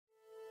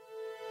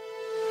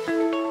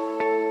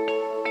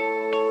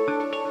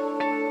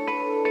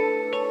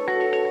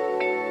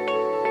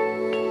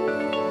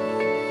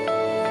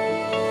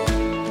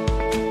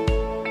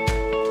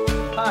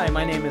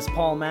name is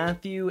Paul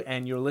Matthew,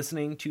 and you're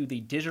listening to the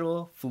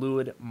Digital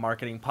Fluid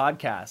Marketing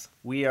Podcast.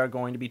 We are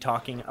going to be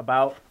talking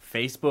about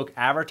Facebook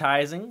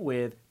advertising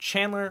with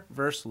Chandler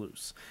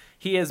Versluis.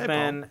 He has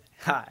been...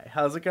 Paul. Hi,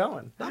 how's it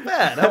going? Not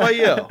bad. How about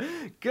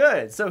you?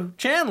 Good. So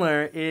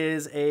Chandler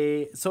is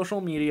a social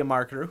media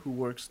marketer who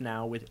works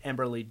now with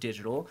Emberly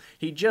Digital.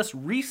 He just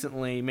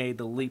recently made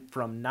the leap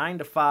from 9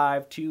 to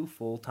 5 to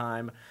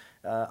full-time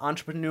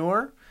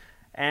entrepreneur.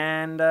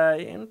 And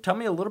tell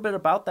me a little bit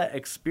about that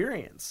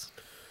experience.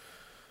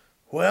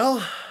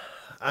 Well,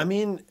 I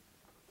mean,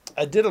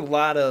 I did a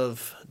lot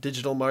of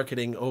digital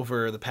marketing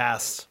over the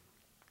past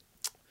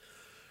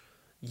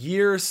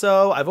year or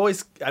so. I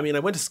went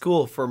to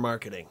school for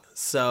marketing.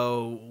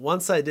 So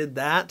once I did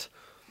that,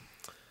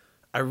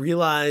 I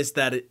realized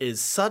that it is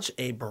such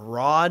a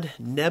broad,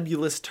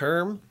 nebulous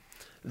term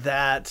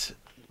that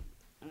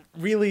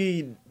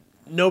really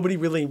nobody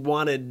really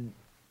wanted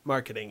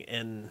marketing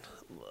in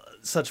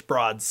such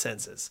broad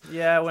senses.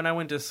 Yeah, when I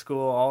went to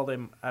school,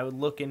 I would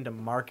look into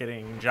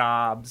marketing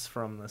jobs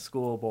from the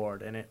school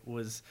board, and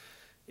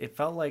it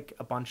felt like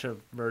a bunch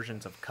of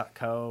versions of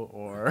Cutco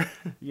or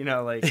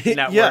like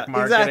network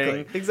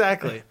marketing.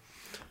 Exactly.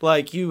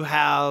 Like you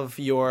have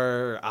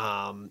your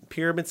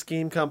pyramid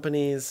scheme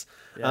companies.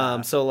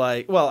 Yeah.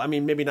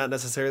 Maybe not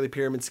necessarily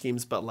pyramid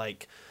schemes, but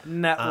like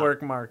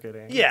network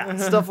marketing. Yeah,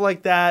 stuff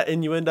like that,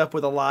 and you end up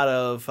with a lot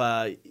of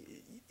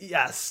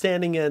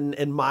standing in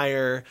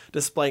Meijer,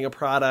 displaying a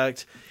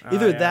product.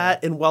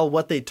 That, and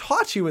what they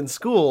taught you in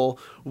school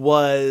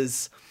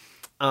was,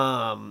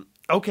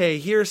 okay,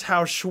 here's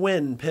how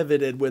Schwinn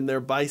pivoted when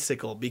their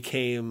bicycle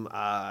became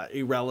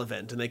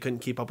irrelevant and they couldn't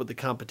keep up with the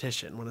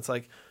competition. When it's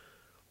like,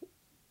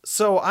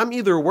 so I'm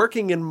either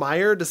working in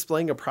Meijer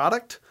displaying a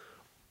product,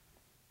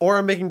 or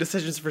I'm making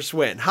decisions for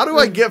Schwinn. How do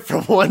I get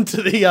from one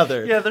to the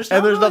other? Yeah, there's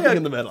nothing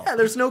in the middle. Yeah,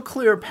 there's no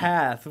clear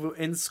path.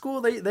 In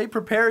school, they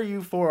prepare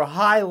you for a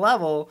high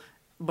level,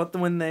 but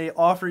when they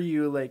offer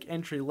you like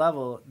entry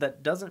level,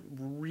 that doesn't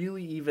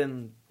really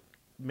even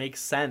make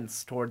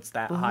sense towards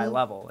that high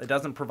level. It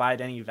doesn't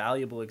provide any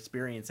valuable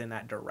experience in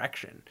that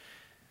direction.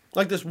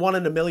 Like this 1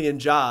 in a million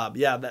job.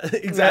 Yeah,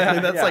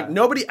 exactly. That's like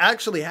nobody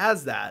actually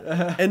has that.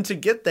 And to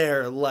get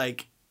there,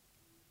 like,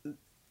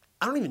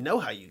 I don't even know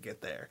how you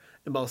get there.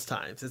 Most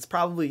times it's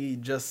probably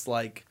just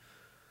like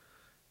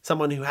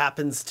someone who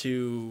happens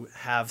to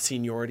have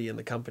seniority in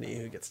the company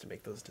who gets to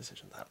make those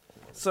decisions.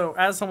 So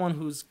as someone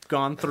who's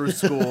gone through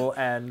school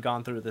and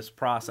gone through this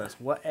process,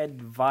 what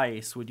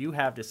advice would you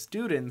have to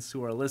students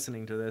who are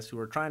listening to this, who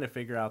are trying to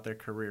figure out their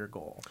career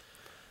goal?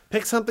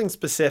 Pick something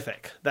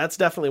specific. That's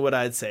definitely what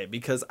I'd say,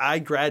 because I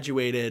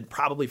graduated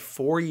probably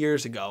 4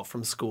 years ago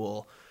from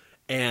school.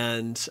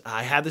 And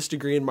I had this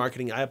degree in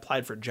marketing. I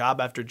applied for job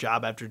after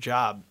job after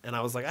job. And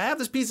I was like, I have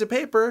this piece of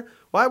paper.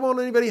 Why won't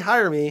anybody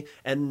hire me?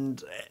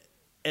 And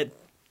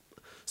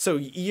so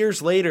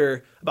years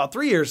later, about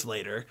 3 years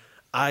later,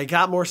 I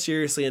got more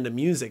seriously into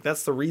music.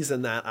 That's the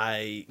reason that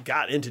I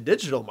got into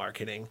digital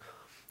marketing.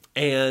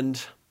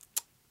 And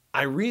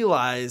I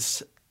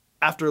realized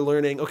after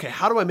learning, okay,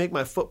 how do I make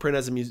my footprint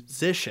as a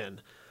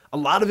musician? A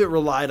lot of it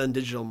relied on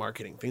digital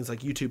marketing, things like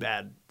YouTube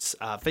ads,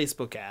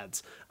 Facebook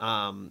ads,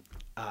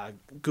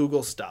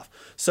 Google stuff.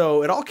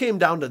 So it all came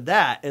down to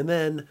that. And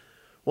then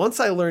once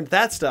I learned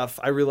that stuff,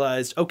 I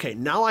realized, okay,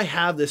 now I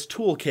have this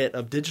toolkit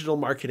of digital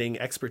marketing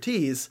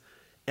expertise,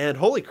 and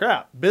holy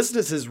crap,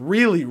 businesses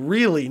really,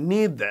 really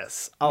need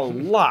this a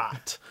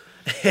lot.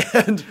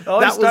 And it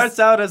always starts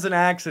out as an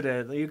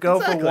accident. You go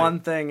Exactly. for one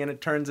thing and it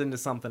turns into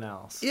something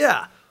else.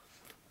 Yeah.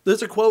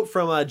 There's a quote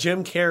from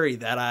Jim Carrey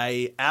that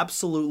I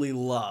absolutely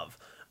love.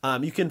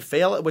 You can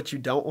fail at what you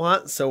don't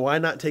want, so why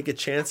not take a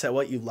chance at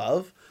what you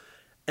love?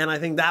 And I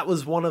think that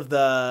was one of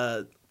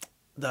the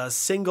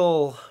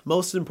single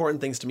most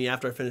important things to me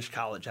after I finished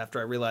college, after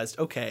I realized,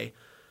 okay,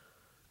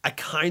 I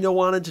kind of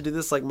wanted to do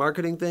this like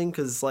marketing thing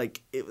because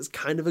like it was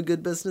kind of a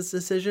good business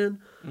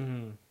decision.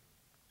 Mm-hmm.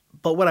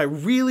 But what I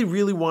really,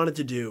 really wanted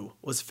to do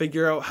was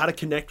figure out how to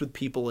connect with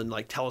people and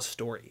like tell a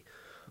story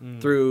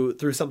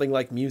through something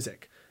like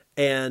music.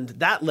 And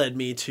that led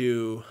me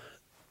to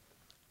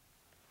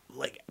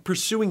like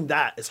pursuing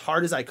that as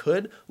hard as I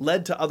could,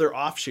 led to other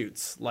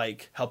offshoots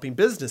like helping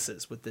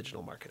businesses with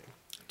digital marketing.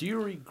 Do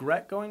you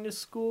regret going to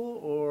school,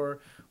 or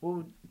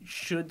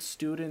should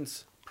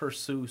students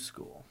pursue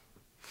school?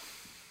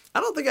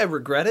 I don't think I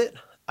regret it.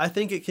 I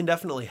think it can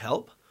definitely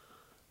help.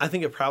 I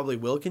think it probably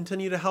will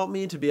continue to help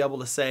me to be able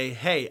to say,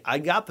 hey, I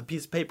got the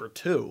piece of paper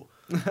too.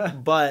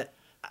 But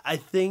I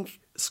think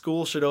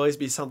school should always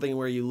be something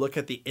where you look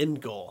at the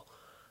end goal.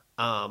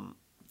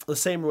 The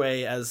same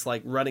way as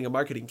like running a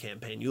marketing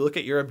campaign. You look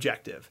at your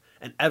objective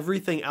and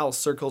everything else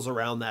circles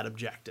around that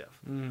objective.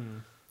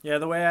 Yeah,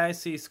 the way I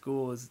see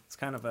school is it's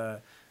kind of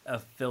a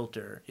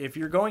filter. If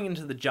you're going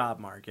into the job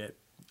market,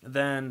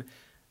 then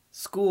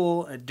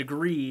school, a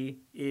degree,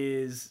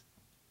 is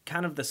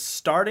kind of the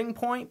starting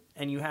point,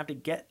 and you have to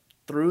get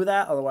through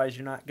that. Otherwise,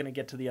 you're not going to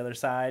get to the other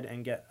side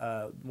and get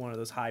one of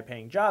those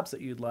high-paying jobs that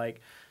you'd like.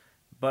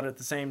 But at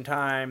the same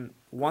time,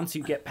 once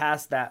you get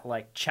past that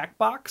like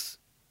checkbox,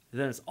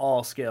 then it's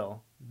all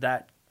skill.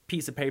 That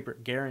piece of paper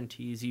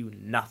guarantees you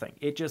nothing.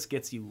 It just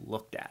gets you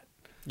looked at.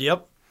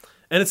 Yep.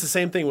 And it's the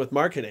same thing with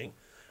marketing.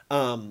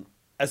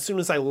 As soon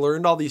as I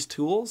learned all these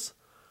tools,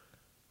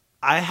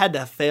 I had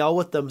to fail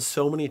with them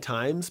so many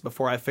times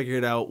before I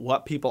figured out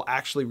what people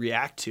actually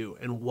react to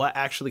and what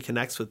actually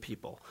connects with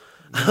people.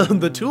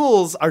 The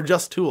tools are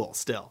just tools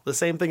still. The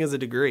same thing as a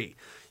degree.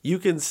 You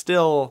can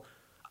still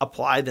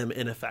apply them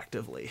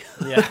ineffectively.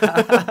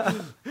 Yeah.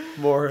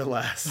 More or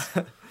less.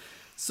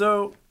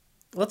 So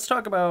let's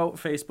talk about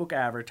Facebook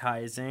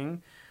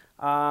advertising.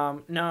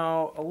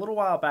 Now, a little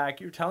while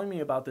back, you were telling me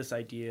about this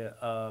idea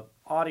of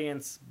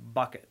audience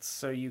buckets.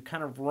 So you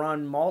kind of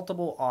run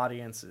multiple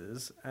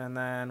audiences, and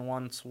then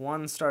once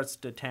one starts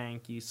to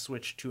tank, you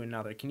switch to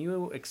another. Can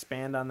you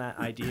expand on that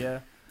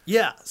idea?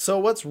 Yeah. So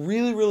what's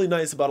really, really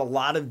nice about a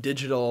lot of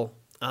digital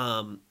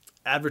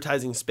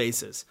advertising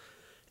spaces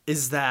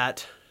is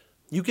that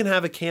you can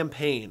have a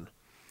campaign,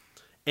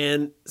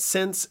 and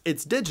since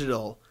it's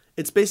digital,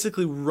 it's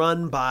basically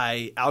run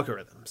by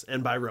algorithms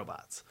and by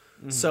robots.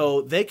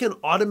 So they can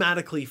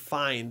automatically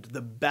find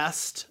the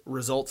best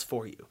results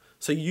for you.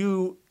 So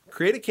you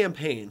create a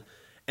campaign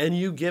and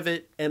you give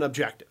it an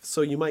objective. So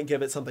you might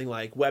give it something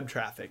like web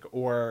traffic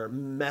or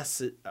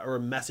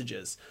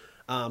messages,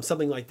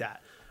 something like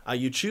that.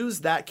 You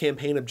choose that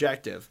campaign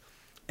objective.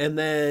 And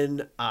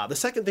then the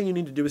second thing you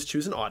need to do is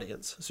choose an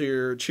audience. So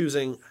you're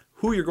choosing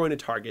who you're going to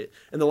target.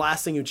 And the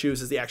last thing you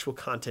choose is the actual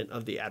content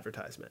of the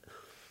advertisement.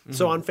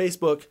 So on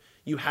Facebook,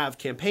 you have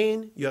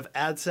campaign, you have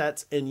ad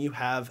sets, and you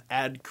have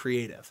ad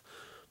creative.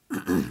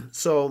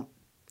 So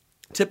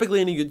typically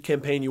in a good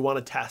campaign, you want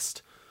to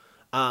test.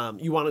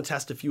 You want to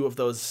test a few of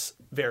those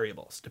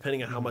variables,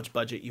 depending on how much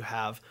budget you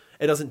have.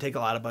 It doesn't take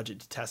a lot of budget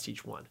to test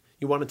each one.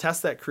 You want to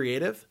test that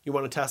creative. You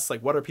want to test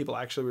like what are people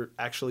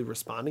actually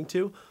responding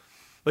to.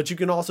 But you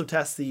can also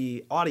test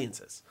the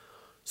audiences.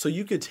 So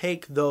you could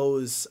take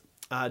those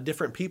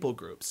different people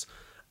groups.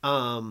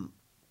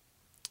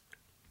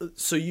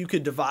 So you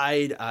could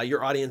divide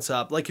your audience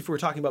up. Like if we were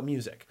talking about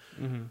music,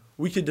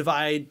 we could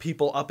divide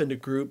people up into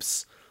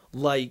groups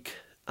like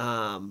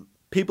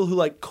people who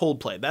like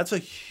Coldplay. That's a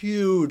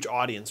huge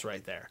audience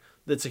right there.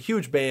 That's a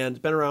huge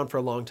band, been around for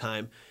a long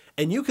time.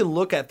 And you can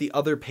look at the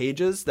other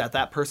pages that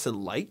that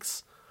person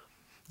likes.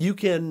 You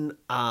can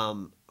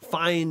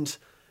find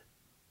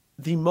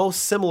the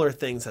most similar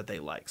things that they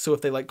like. So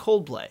if they like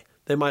Coldplay,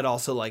 they might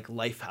also like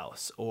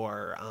Lifehouse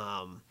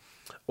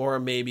or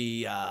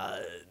maybe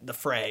The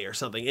Fray or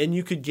something. And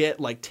you could get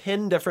like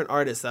 10 different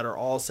artists that are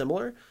all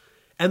similar.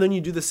 And then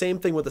you do the same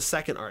thing with a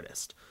second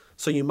artist.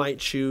 So you might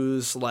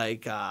choose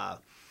like,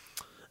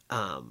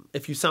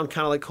 if you sound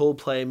kind of like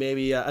Coldplay,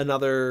 maybe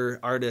another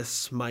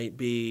artist might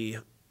be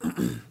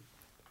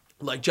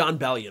like John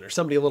Bellion or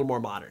somebody a little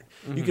more modern.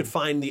 You could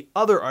find the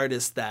other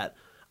artists that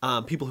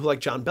people who like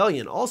John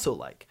Bellion also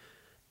like.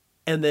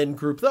 And then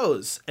group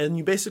those. And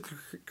you basically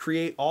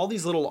create all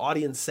these little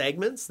audience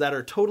segments that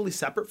are totally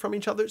separate from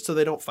each other so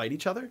they don't fight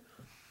each other.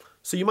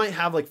 So you might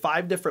have like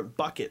 5 different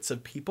buckets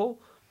of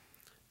people.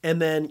 And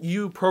then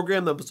you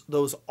program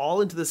those all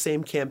into the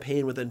same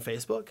campaign within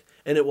Facebook.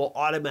 And it will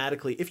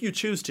automatically, if you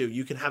choose to,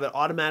 you can have it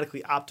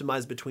automatically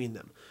optimized between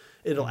them.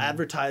 It'll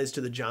advertise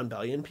to the John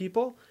Bellion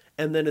people.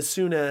 And then as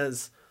soon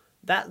as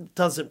that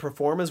doesn't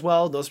perform as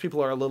well, those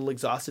people are a little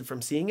exhausted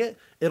from seeing it,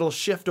 it'll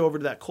shift over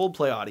to that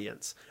Coldplay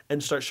audience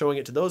and start showing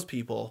it to those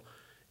people.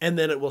 And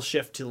then it will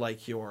shift to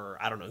like your,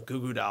 I don't know,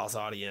 Goo Goo Dolls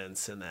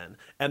audience.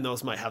 And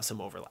those might have some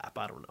overlap.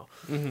 I don't know.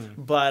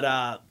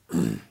 But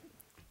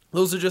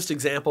those are just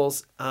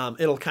examples.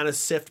 It'll kind of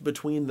sift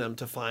between them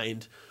to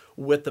find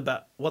what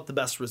the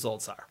best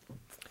results are.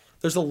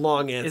 There's a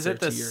long answer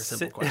to your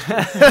simple question.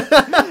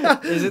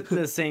 Is it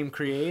the same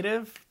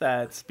creative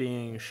that's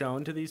being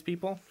shown to these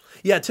people?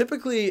 Yeah,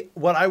 typically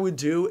what I would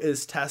do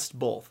is test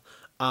both.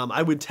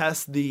 I would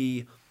test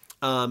the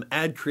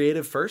ad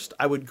creative first.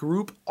 I would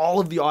group all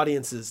of the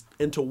audiences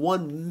into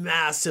one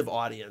massive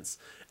audience.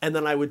 And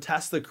then I would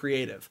test the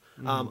creative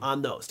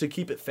on those to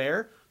keep it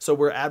fair. So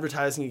we're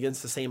advertising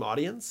against the same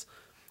audience.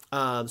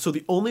 So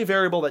the only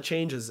variable that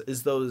changes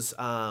is those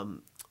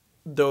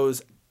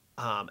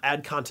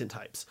ad content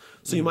types.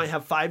 So you might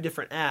have 5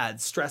 different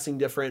ads stressing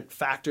different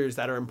factors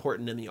that are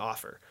important in the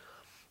offer,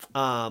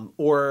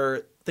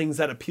 or things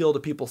that appeal to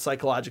people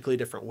psychologically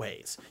different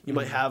ways. You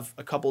might have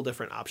a couple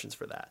different options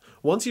for that.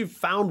 Once you've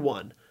found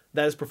one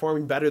that is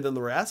performing better than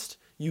the rest,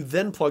 you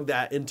then plug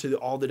that into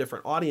all the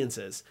different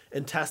audiences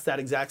and test that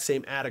exact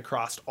same ad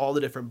across all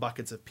the different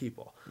buckets of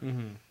people.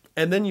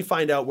 And then you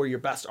find out where your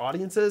best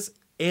audience is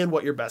and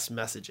what your best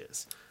message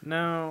is.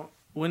 Now,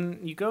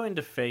 when you go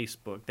into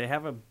Facebook, they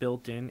have a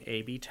built-in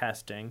A/B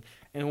testing,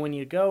 and when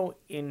you go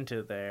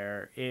into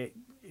there, it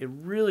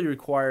really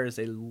requires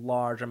a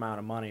large amount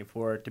of money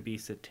for it to be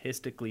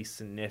statistically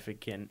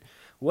significant.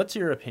 What's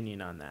your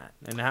opinion on that?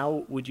 And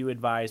how would you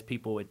advise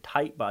people with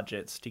tight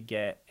budgets to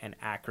get an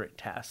accurate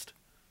test?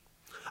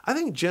 I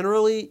think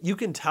generally you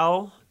can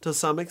tell to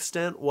some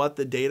extent what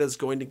the data is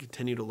going to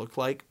continue to look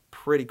like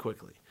pretty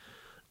quickly.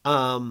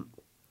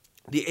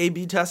 The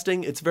A/B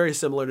testing, it's very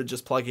similar to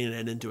just plugging it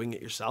in and doing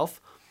it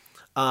yourself.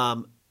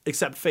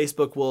 except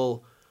Facebook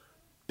will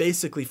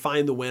basically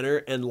find the winner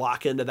and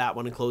lock into that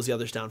one and close the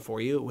others down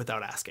for you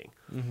without asking,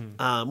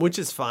 which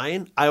is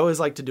fine. I always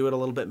like to do it a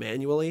little bit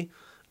manually.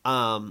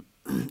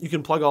 You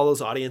can plug all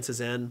those audiences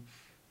in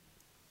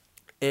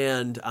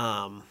and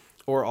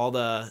or all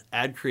the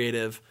ad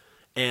creative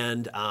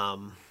and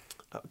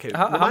okay.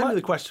 Remind me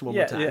the question one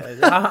more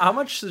time. How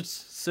much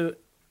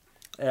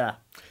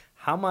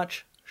how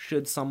much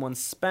should someone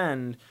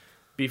spend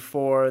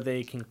before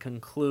they can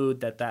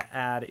conclude that that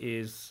ad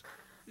is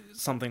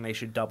something they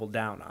should double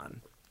down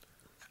on?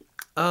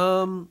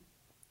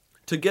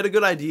 To get a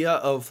good idea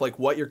of like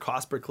what your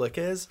cost per click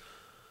is,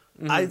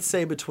 I'd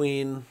say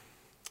between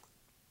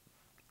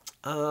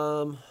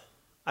 $5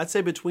 and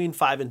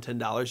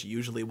 $10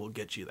 usually will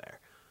get you there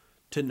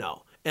to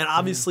know. And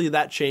obviously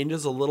that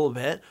changes a little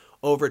bit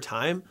over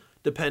time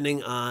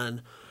depending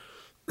on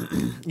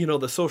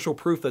the social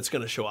proof that's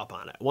going to show up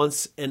on it.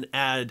 Once an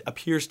ad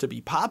appears to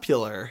be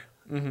popular,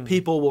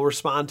 people will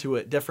respond to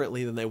it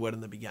differently than they would in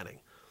the beginning.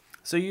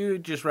 So you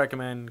just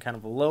recommend kind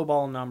of a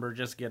lowball number,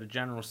 just get a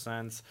general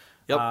sense.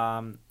 Yep.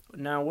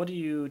 Now, what do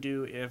you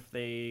do if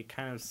they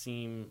kind of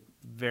seem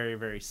very,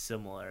 very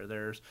similar?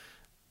 There's,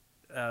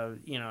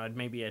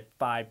 maybe a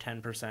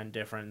 5-10%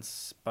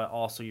 difference, but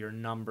also your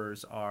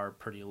numbers are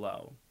pretty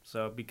low.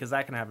 So because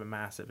that can have a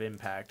massive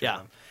impact.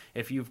 Yeah.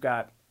 If you've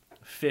got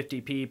 50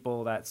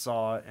 people that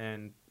saw it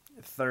and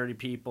 30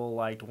 people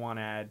liked one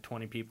ad,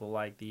 20 people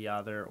liked the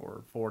other,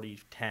 or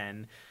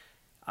 40-10.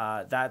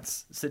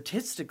 That's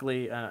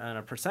statistically and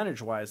a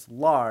percentage-wise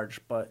large,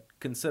 but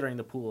considering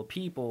the pool of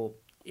people,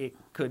 it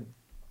could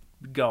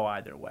go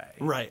either way.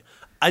 Right.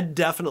 I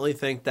definitely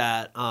think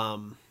that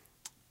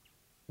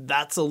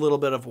that's a little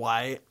bit of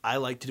why I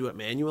like to do it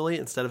manually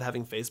instead of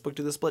having Facebook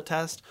do the split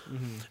test,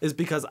 is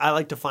because I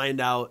like to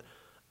find out,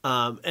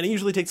 and it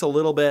usually takes a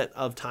little bit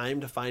of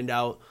time to find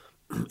out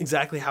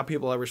exactly how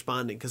people are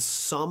responding, because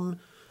some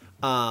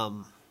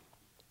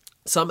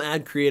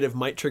ad creative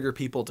might trigger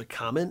people to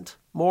comment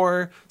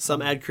more.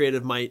 Some ad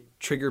creative might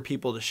trigger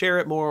people to share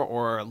it more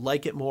or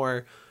like it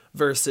more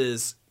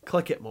versus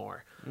click it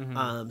more.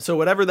 So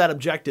whatever that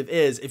objective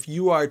is, if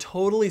you are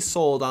totally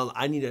sold on,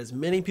 I need as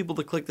many people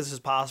to click this as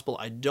possible,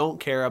 I don't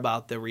care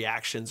about the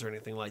reactions or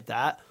anything like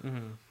that,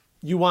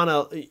 you want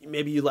to,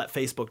 maybe you let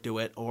Facebook do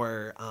it,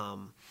 or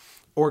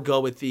go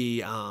with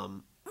the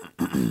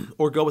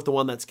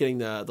one that's getting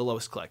the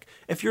lowest click.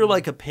 If you're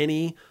like a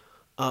penny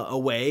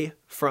away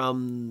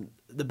from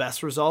the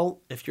best result,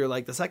 if you're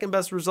like the second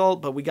best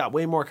result, but we got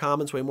way more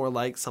comments, way more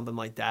likes, something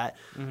like that,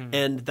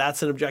 and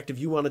that's an objective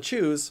you want to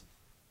choose,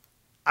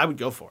 I would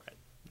go for it.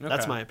 Okay.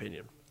 That's my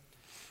opinion.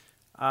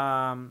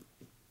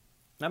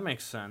 That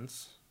makes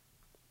sense.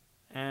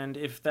 And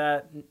if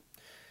the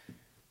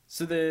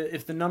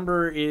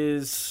number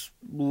is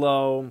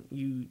low,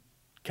 you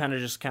kind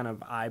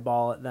of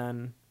eyeball it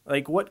then.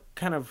 Like, what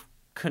kind of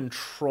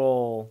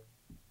control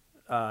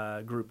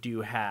group do you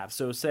have?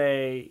 So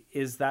say,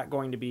 is that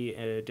going to be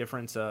a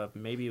difference of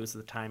maybe it was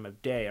the time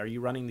of day? Are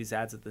you running these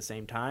ads at the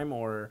same time,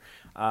 or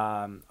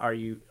are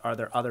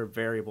there other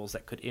variables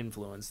that could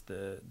influence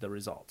the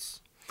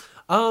results?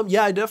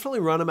 Yeah, I definitely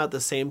run them at the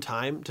same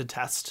time to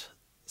test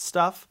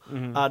stuff,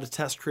 to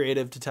test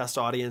creative, to test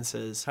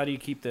audiences. How do you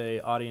keep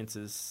the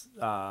audiences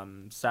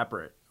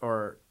separate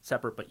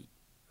but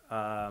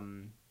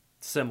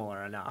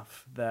similar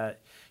enough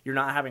that you're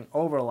not having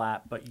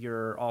overlap, but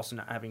you're also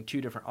not having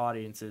two different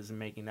audiences and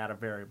making that a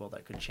variable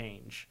that could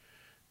change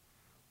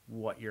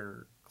what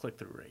your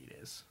click-through rate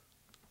is?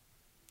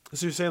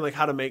 So you're saying like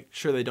how to make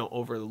sure they don't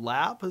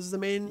overlap is the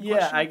main question?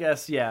 Yeah, I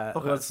guess, yeah.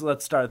 Okay.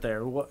 Let's start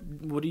there. What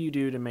do you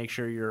do to make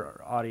sure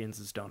your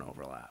audiences don't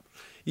overlap?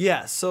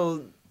 Yeah,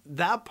 so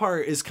that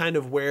part is kind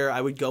of where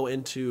I would go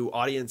into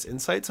audience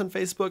insights on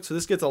Facebook. So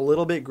this gets a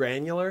little bit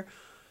granular.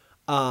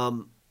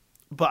 But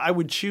I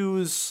would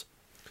choose,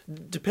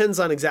 depends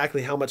on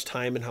exactly how much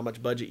time and how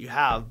much budget you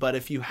have. But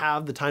if you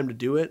have the time to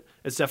do it,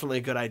 it's definitely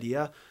a good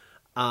idea.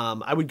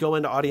 I would go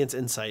into audience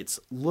insights,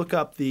 look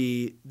up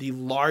the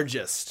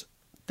largest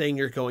thing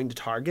you're going to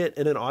target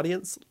in an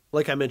audience.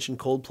 Like I mentioned,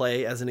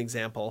 Coldplay as an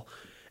example.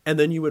 And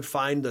then you would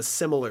find the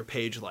similar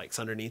page likes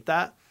underneath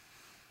that.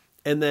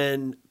 And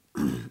then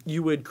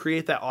you would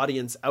create that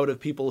audience out of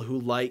people who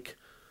like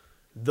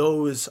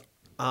those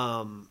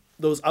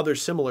other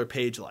similar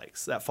page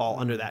likes that fall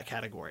under that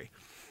category.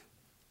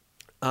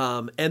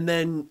 And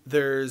then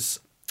there's,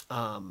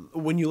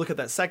 when you look at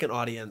that second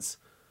audience,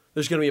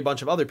 there's going to be a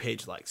bunch of other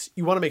page likes.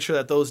 You want to make sure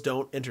that those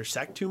don't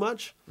intersect too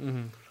much.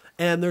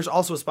 And there's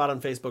also a spot on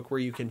Facebook where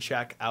you can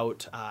check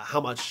out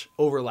how much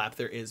overlap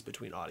there is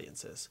between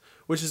audiences,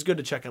 which is good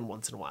to check on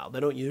once in a while. They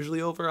don't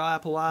usually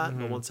overlap a lot,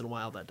 but once in a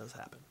while that does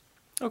happen.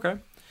 Okay.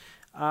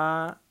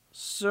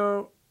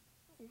 So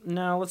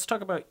now let's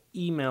talk about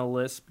email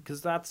lists,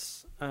 because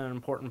that's an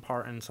important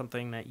part and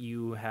something that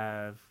you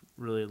have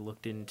really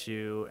looked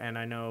into. And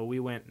I know we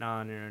went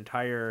on an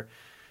entire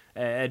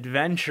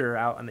adventure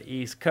out on the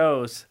East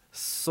Coast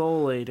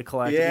solely to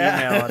collect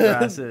email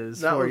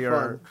addresses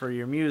for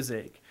your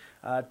music.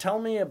 Tell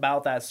me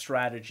about that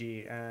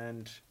strategy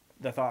and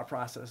the thought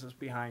processes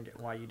behind it,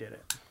 why you did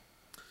it.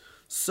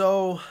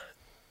 So,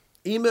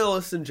 email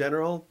lists in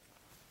general,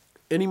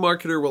 any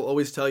marketer will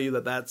always tell you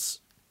that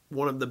that's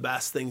one of the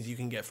best things you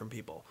can get from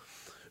people.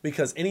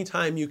 Because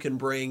anytime you can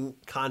bring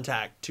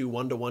contact to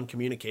one-to-one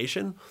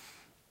communication,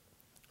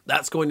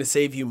 that's going to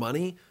save you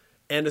money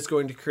and it's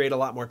going to create a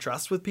lot more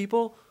trust with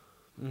people.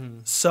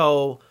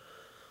 So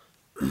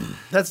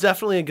that's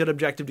definitely a good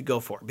objective to go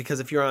for,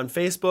 because if you're on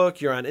Facebook,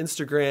 you're on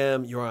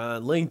Instagram, you're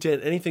on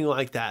LinkedIn, anything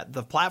like that,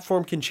 the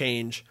platform can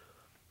change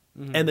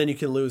and then you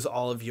can lose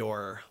all of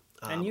your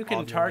and you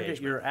can target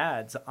your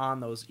ads on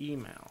those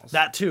emails.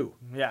 That too.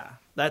 Yeah.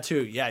 That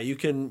too. Yeah, you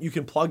can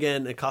plug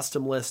in a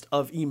custom list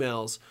of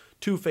emails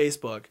to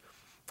Facebook,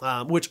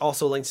 which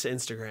also links to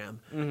Instagram,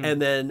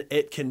 and then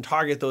it can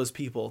target those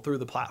people through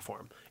the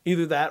platform.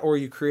 Either that, or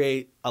you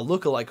create a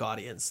lookalike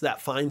audience that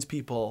finds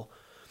people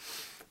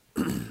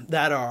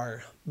that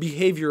are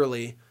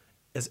behaviorally,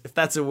 if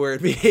that's a word,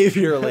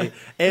 behaviorally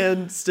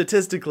and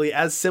statistically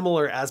as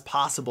similar as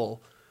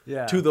possible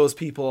to those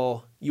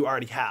people you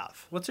already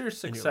have. What's your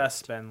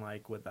success been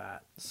like with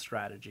that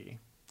strategy?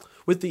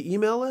 With the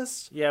email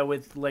list? Yeah,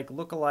 with like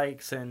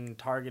lookalikes and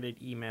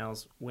targeted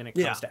emails when it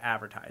comes to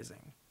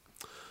advertising.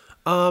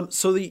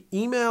 So the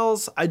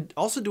emails, I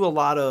also do a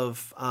lot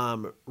of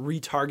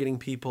retargeting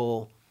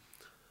people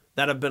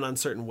that have been on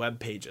certain web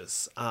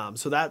pages.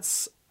 So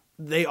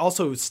they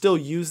also still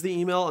use the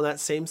email in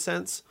that same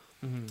sense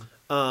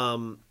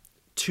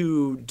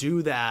to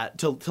do that,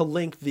 to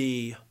link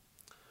the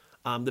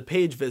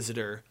page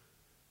visitor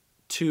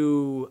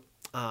to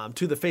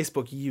the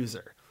Facebook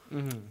user.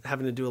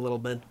 Having to do a little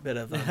bit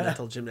of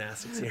mental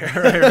gymnastics here.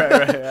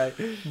 right.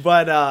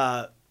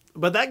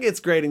 But that gets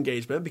great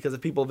engagement, because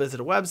if people visit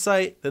a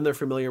website, then they're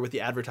familiar with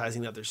the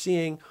advertising that they're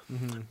seeing.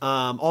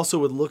 Also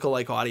with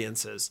lookalike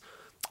audiences.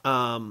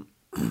 I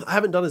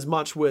haven't done as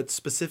much with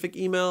specific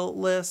email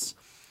lists.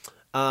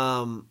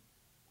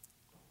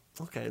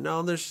 Okay,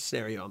 no, there's a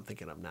scenario I'm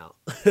thinking of now.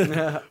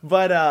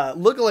 But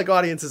lookalike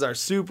audiences are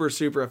super,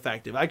 super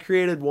effective. I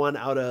created one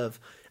out of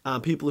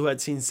people who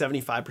had seen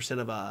 75%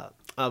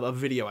 of a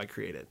video I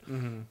created.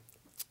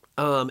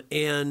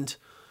 And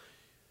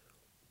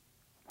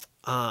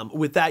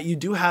with that, you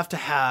do have to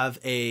have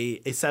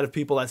a set of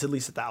people that's at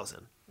least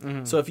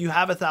 1,000. So if you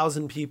have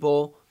 1,000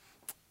 people,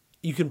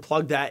 you can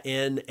plug that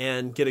in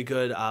and get a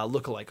good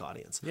lookalike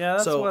audience. Yeah,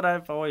 that's what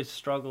I've always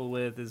struggled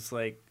with, is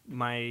like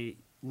my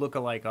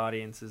lookalike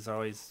audience is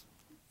always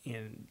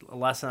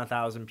less than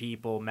 1,000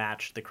 people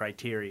match the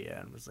criteria,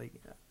 and was like,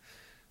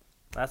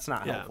 that's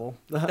not helpful.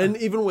 And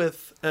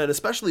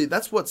especially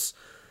that's what's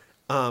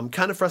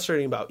kind of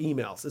frustrating about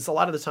emails. It's a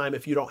lot of the time,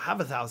 if you don't have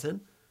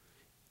 1,000,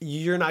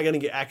 you're not going to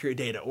get accurate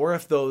data. Or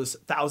if those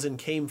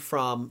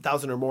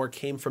 1,000 or more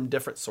came from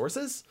different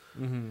sources,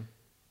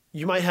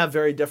 you might have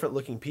very different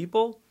looking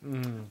people.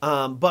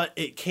 But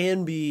it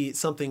can be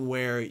something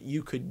where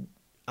you could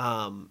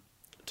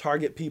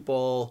target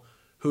people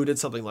who did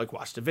something like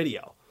watched a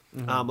video,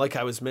 like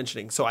I was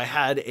mentioning. So I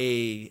had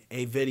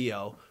a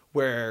video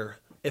where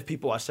if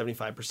people watch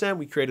 75%,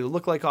 we created a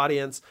lookalike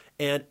audience,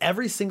 and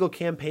every single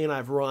campaign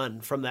I've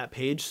run from that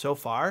page so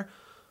far,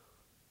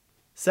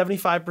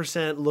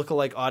 75%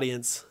 lookalike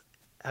audience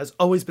has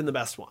always been the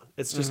best one.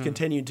 It's just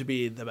continued to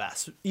be the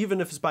best. Even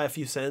if it's by a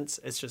few cents,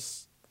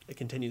 it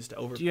continues to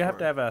overperform. Do you have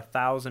to have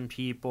 1,000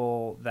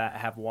 people that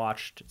have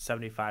watched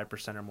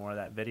 75% or more of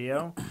that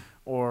video?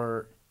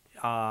 Or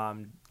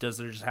does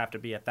there just have to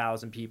be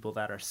 1,000 people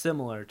that are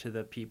similar to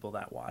the people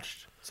that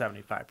watched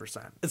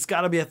 75%? It's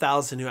got to be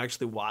 1,000 who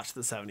actually watched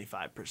the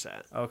 75%.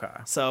 Okay.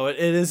 So it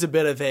is a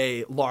bit of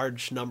a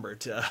large number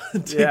to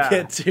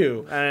get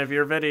to. And if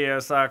your video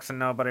sucks and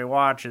nobody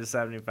watches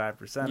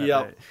 75%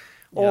 of it,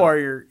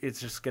 or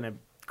it's just going to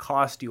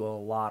cost you a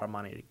lot of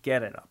money to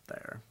get it up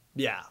there.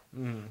 Yeah.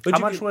 But how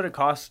much would it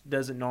cost?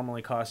 Does it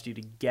normally cost you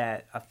to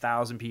get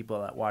 1,000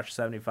 people that watch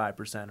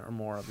 75% or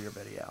more of your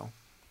video?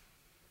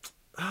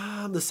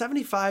 The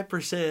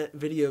 75%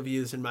 video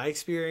views, in my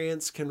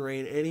experience, can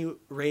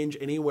range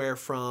anywhere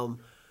from,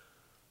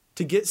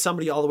 to get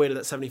somebody all the way to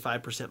that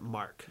 75%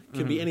 mark,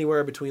 could be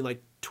anywhere between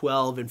like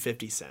 12 and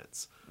 50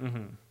 cents.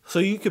 So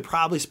you could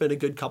probably spend a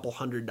good couple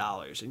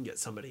 $100 and get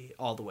somebody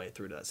all the way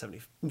through to that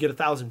get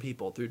 1,000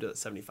 people through to that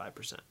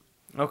 75%.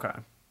 Okay.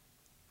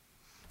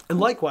 And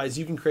likewise,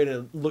 you can create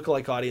a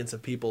lookalike audience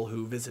of people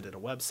who visited a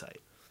website.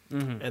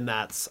 And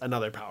that's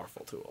another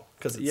powerful tool,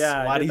 because it's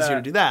a lot easier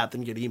to do that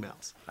than get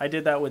emails. I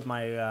did that with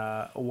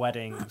my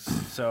weddings.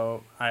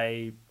 So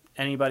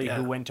anybody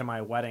who went to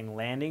my wedding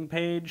landing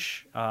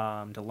page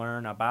to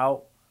learn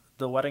about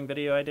the wedding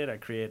video I did, I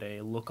created a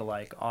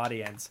lookalike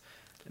audience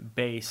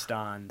based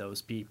on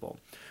those people.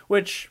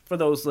 Which, for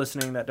those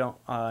listening that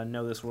don't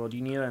know this world,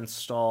 you need to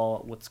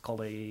install what's called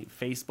a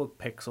Facebook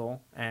pixel,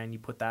 and you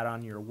put that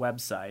on your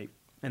website.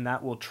 And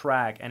that will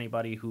track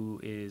anybody who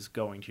is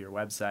going to your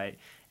website.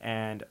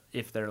 And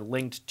if they're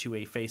linked to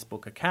a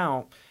Facebook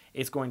account,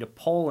 it's going to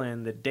pull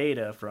in the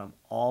data from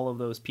all of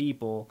those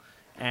people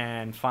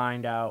and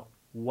find out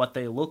what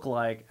they look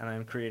like, and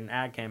then create an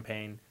ad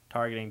campaign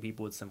targeting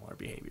people with similar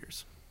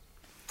behaviors.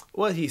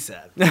 What he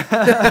said.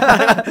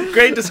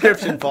 Great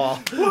description, Paul.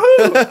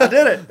 Woohoo! I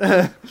did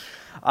it.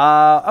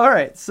 All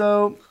right,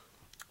 so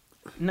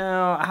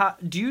now,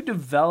 do you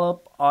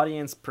develop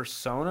audience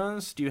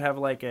personas? Do you have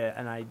like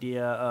an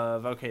idea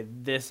of, okay,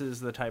 this is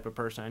the type of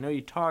person? I know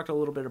you talked a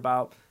little bit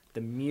about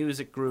the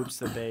music groups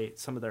that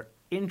some of their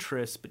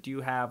interests, but do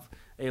you have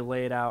a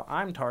laid out,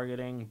 I'm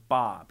targeting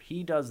Bob.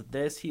 He does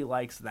this, he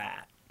likes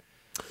that.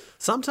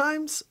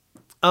 Sometimes,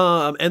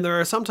 and there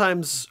are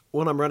sometimes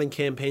when I'm running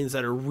campaigns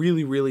that are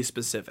really, really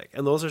specific.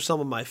 And those are some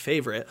of my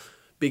favorite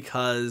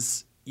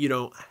because you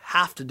don't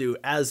have to do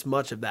as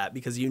much of that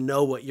because you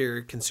know what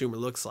your consumer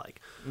looks like.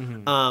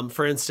 Mm-hmm.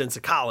 For instance,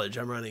 a college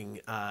I'm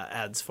running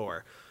ads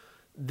for.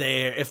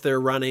 If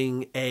they're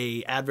running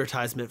a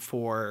advertisement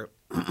for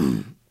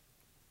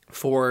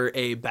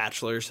a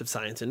bachelor's of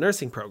science in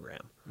nursing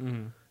program,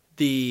 mm-hmm.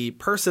 the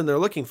person they're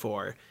looking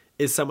for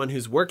is someone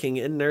who's working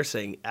in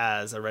nursing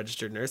as a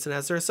registered nurse and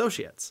has their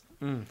associates.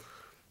 Mm.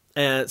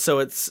 And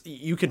so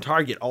you can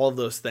target all of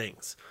those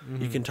things.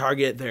 Mm-hmm. You can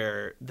target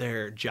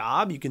their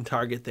job, you can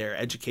target their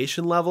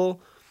education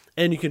level,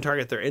 and you can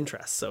target their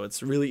interests. So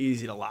it's really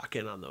easy to lock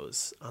in on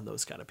those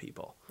kind of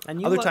people.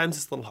 And other times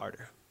it's a little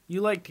harder. You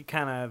like to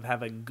kind of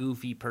have a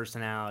goofy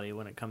personality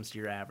when it comes to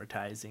your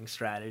advertising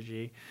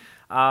strategy.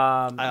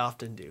 I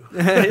often do.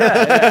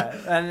 Yeah.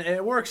 And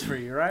it works for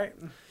you, right?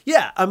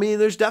 Yeah. I mean,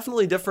 there's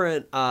definitely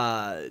different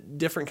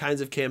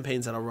kinds of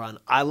campaigns that I'll run.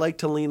 I like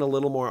to lean a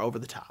little more over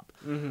the top.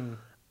 Mm-hmm.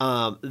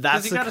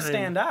 Because you got to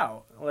stand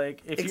out.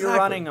 Like, if you're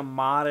running a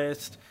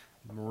modest,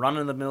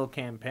 run-of-the-mill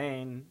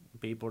campaign,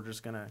 people are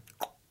just going to...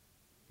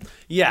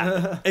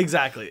 Yeah,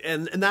 exactly.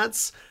 And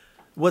that's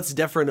what's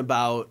different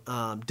about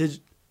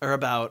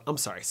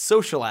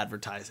social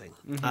advertising,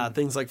 mm-hmm.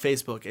 Things like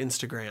Facebook,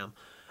 Instagram.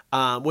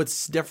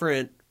 What's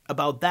different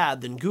about that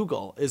than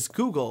Google is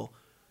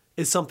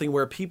something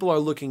where people are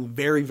looking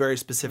very, very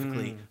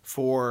specifically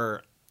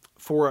for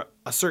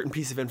a certain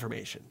piece of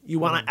information. You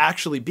want to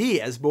actually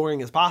be as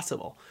boring as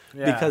possible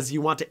because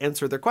you want to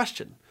answer their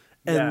question.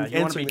 And you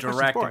want to be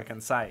direct and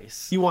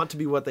concise. You want to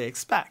be what they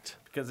expect.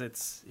 Because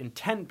it's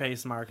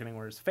intent-based marketing,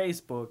 whereas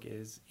Facebook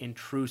is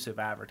intrusive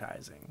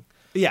advertising.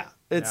 Yeah,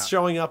 it's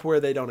showing up where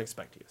they don't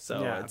expect you.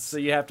 So so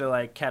you have to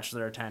like catch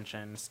their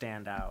attention,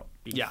 stand out,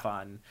 be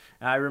fun.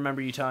 I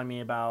remember you telling me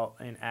about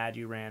an ad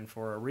you ran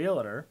for a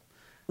realtor,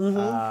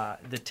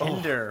 the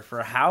Tinder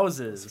for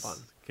houses. That's fun.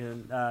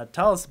 Can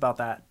tell us about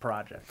that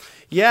project.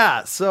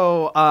 Yeah,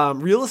 so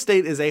real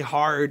estate is a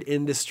hard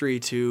industry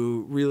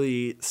to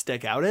really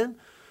stick out in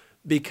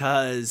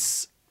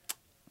because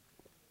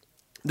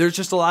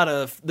there's a lot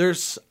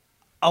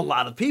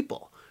of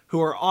people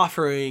who are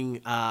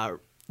offering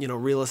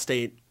real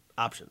estate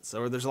options,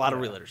 or there's a lot of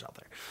realtors out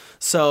there.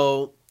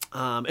 So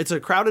it's a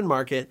crowded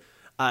market.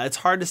 It's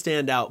hard to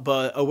stand out,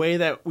 but a way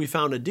that we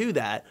found to do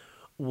that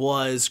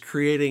was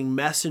creating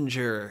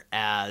messenger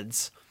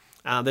ads.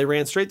 They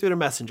ran straight through to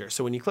Messenger.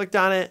 So when you clicked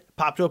on it,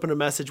 popped open a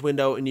message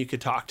window, and you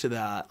could talk to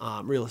the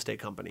real estate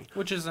company.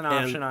 Which is an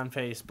option on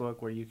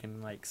Facebook where you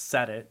can like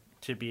set it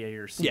to be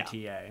your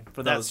CTA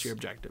for those that's your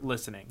objective.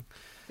 Listening.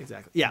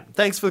 Exactly. Yeah.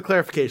 Thanks for the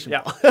clarification.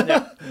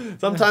 Yeah.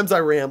 Sometimes I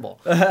ramble.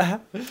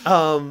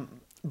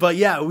 But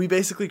yeah, we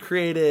basically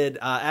created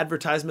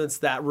advertisements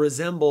that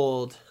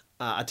resembled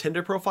a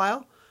Tinder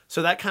profile.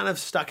 So that kind of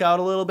stuck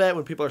out a little bit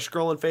when people are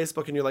scrolling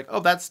Facebook and you're like,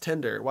 oh, that's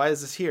Tinder. Why is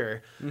this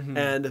here? Mm-hmm.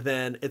 And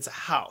then it's a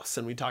house.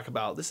 And we talk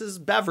about, this is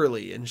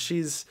Beverly and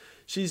she's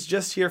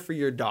just here for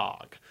your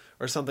dog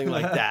or something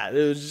like that.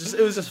 It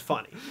was just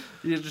funny.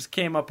 You just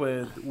came up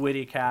with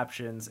witty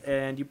captions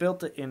and you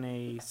built it in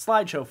a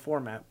slideshow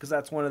format because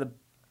that's one of the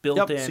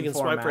built-in so you can formats.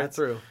 swipe right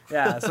through.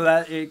 Yeah, so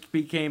that it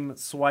became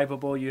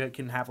swipeable. You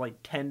can have like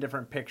 10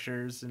 different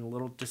pictures and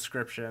little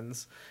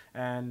descriptions.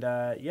 And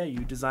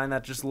you designed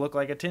that just look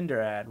like a Tinder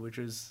ad, which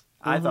was,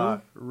 I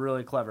thought,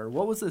 really clever.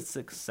 What was the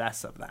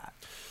success of that?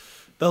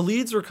 The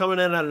leads were coming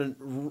in at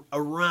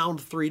around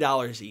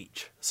 $3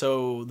 each.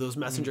 So those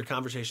messenger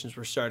conversations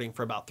were starting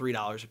for about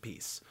 $3 a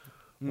piece.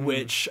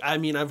 Which, I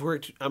mean, I've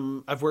worked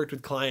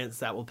with clients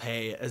that will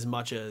pay as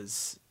much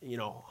as,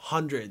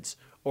 hundreds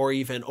or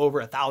even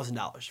over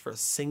 $1,000 for a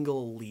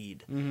single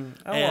lead.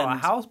 Mm-hmm. Well, a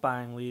house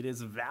buying lead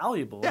is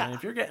valuable. Yeah. And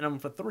if you're getting them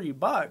for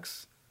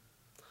 $3,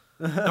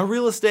 a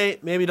real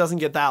estate maybe doesn't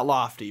get that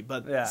lofty,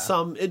 but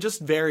it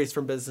just varies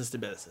from business to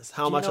business.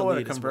 How much a lead is. Do you know what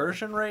a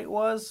conversion rate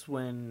was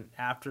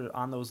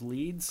on those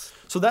leads?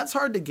 So that's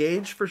hard to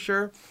gauge for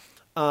sure,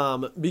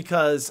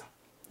 because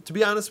to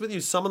be honest with you,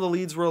 some of the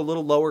leads were a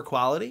little lower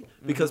quality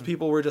because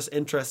people were just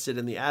interested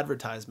in the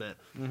advertisement.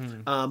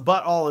 Mm-hmm.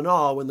 But all in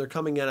all, when they're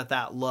coming in at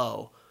that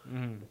low,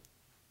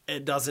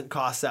 it doesn't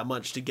cost that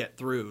much to get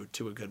through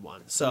to a good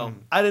one. So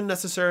I didn't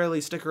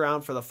necessarily stick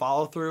around for the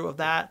follow through of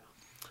that.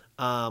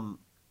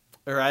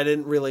 Or I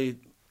didn't really,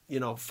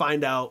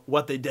 find out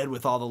what they did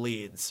with all the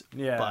leads.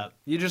 Yeah. But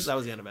that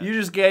was the end of it. You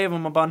just gave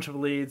them a bunch of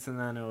leads and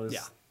then it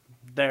was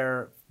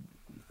their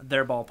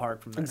their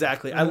ballpark from there.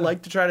 Exactly. I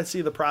like to try to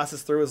see the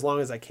process through as long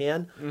as I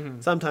can.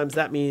 Sometimes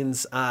that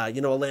means, a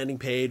landing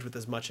page with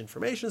as much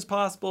information as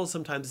possible.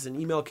 Sometimes it's an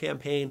email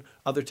campaign.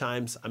 Other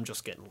times I'm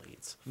just getting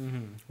leads.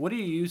 What do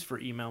you use for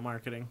email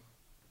marketing?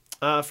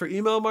 For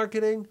email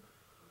marketing,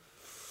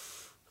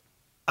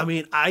 I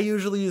mean, I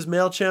usually use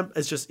MailChimp.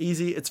 It's just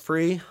easy. It's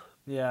free.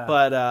 Yeah.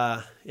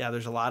 But,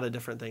 there's a lot of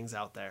different things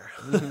out there.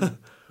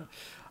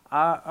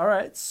 All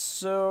right.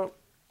 So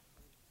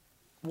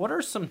what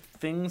are some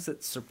things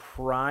that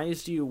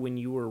surprised you when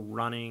you were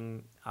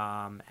running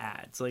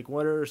ads? Like,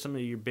 what are some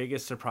of your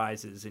biggest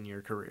surprises in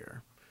your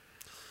career?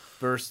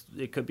 First,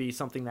 it could be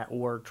something that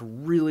worked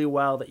really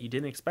well that you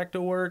didn't expect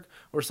to work,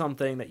 or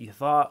something that you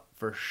thought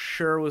for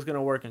sure was going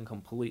to work and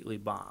completely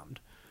bombed.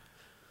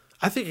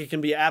 I think it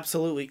can be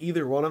absolutely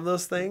either one of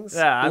those things.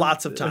 Yeah,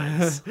 lots of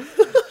times.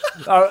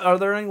 Are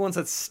there any ones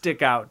that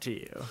stick out to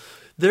you?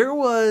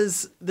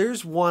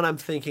 There's one I'm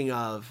thinking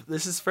of.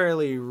 This is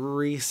fairly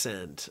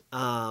recent.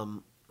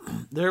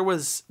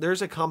 There's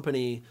a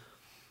company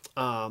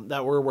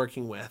that we're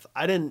working with.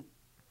 I didn't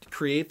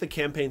create the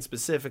campaign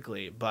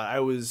specifically, but I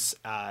was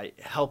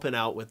helping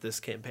out with this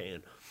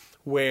campaign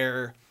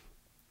where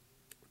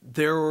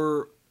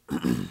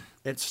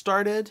it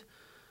started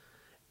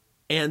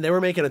and they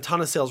were making a ton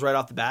of sales right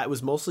off the bat. It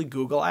was mostly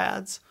Google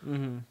ads,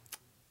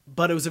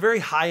 but it was a very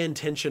high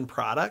intention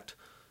product.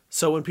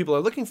 So when people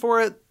are looking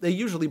for it, they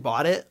usually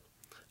bought it.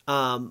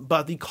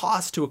 But the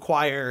cost to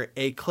acquire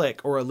a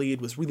click or a lead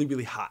was really,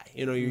 really high.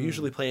 You're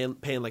usually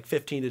paying like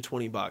 $15 to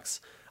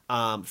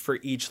 $20 for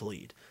each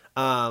lead.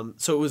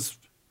 So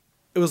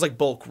it was like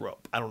bulk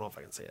rope. I don't know if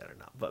I can say that or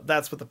not, but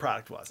that's what the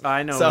product was.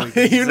 I know. So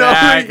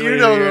exactly you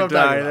know what I'm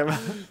talking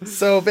about.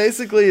 So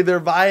basically they're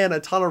buying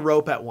a ton of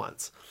rope at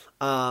once.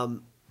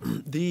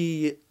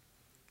 The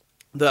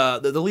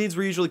leads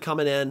were usually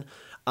coming in,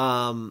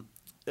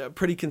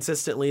 pretty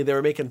consistently. They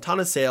were making a ton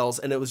of sales,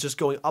 and it was just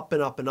going up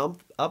and up and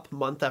up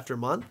month after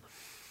month.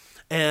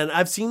 And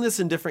I've seen this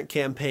in different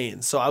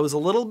campaigns, so I was a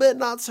little bit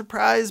not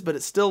surprised, but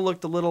it still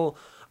looked a little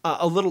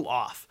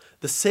off.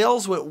 The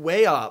sales went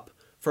way up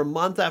for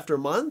month after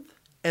month,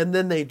 and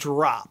then they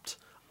dropped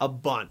a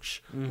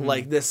bunch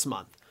like this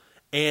month.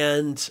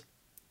 And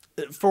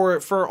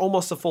for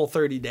almost a full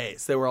 30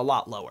 days, they were a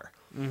lot lower.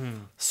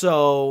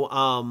 So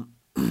I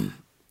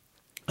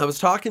was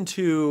talking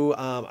to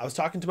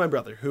my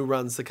brother who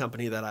runs the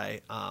company that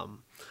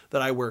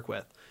I work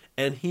with,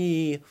 and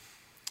he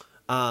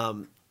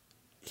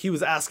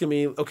was asking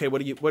me, okay,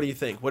 what do you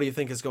think? What do you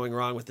think is going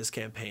wrong with this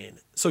campaign?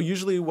 So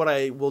usually what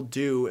I will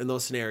do in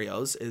those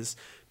scenarios is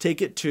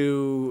take it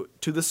to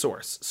the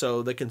source.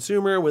 So the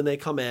consumer, when they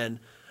come in,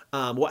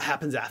 what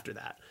happens after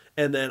that?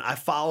 And then I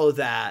follow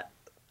that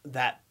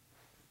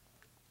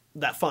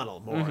funnel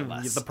more or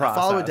less. The process.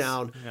 I follow it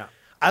down. Yeah.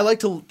 I like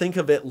to think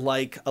of it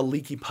like a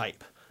leaky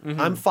pipe.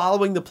 I'm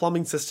following the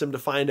plumbing system to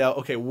find out,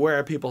 okay, where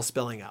are people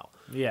spilling out?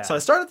 Yeah. So I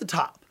start at the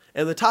top,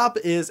 and the top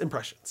is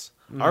impressions.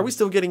 Are we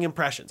still getting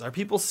impressions? Are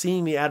people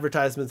seeing the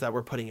advertisements that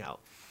we're putting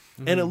out?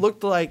 And it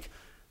looked like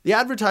the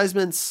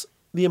advertisements,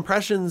 the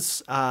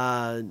impressions,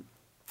 well,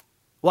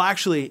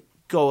 actually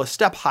go a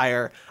step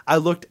higher. I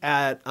looked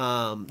at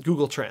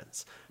Google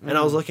Trends, and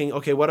I was looking,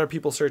 okay, what are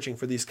people searching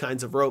for these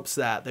kinds of ropes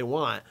that they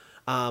want?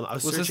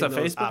 Was this a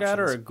Facebook ad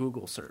or a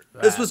Google search?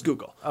 This was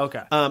Google.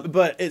 Okay.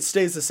 But it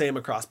stays the same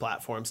across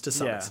platforms to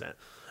some extent.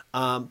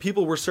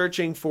 People were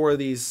searching for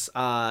these,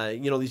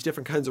 these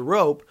different kinds of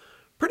rope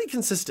pretty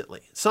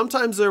consistently.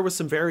 Sometimes there was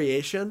some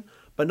variation,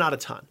 but not a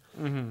ton.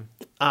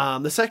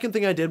 The second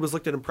thing I did was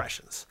looked at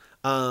impressions.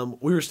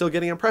 We were still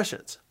getting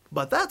impressions,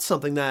 but that's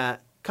something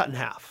that cut in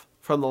half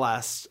from the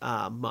last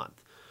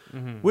month,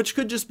 which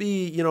could just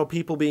be,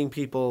 people being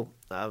people,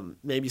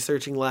 maybe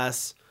searching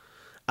less.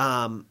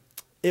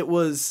 It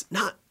was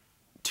not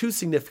too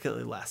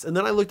significantly less. And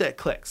then I looked at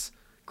clicks.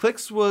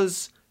 Clicks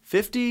was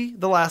 50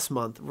 the last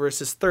month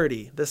versus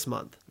 30 this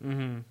month.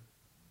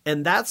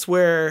 And that's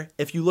where,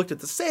 if you looked at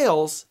the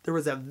sales, there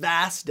was a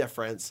vast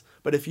difference.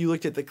 But if you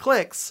looked at the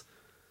clicks,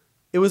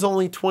 it was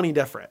only 20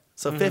 different.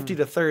 So 50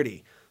 to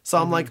 30. So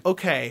I'm like,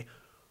 okay,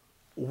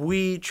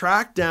 we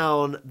tracked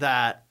down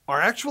that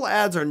our actual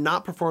ads are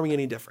not performing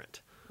any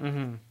different.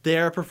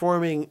 They're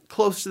performing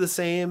close to the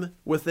same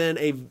within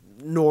a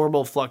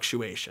normal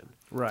fluctuation.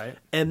 Right.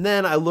 And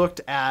then I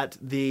looked at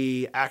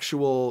the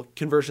actual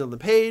conversion on the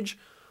page,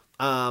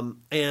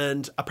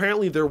 and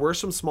apparently there were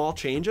some small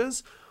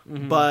changes,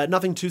 but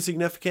nothing too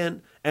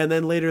significant. And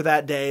then later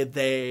that day,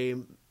 they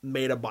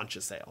made a bunch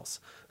of sales.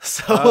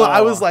 So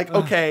I was like,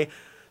 okay,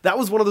 that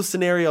was one of those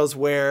scenarios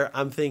where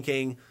I'm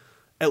thinking,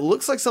 it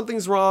looks like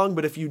something's wrong,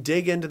 but if you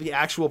dig into the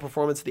actual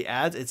performance of the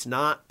ads, it's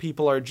not.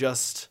 People are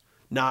just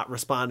not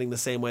responding the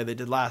same way they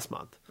did last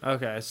month.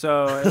 Okay,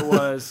 so it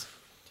was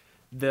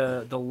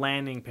the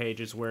landing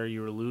pages where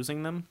you were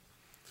losing them?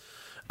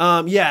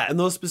 Yeah, in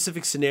those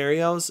specific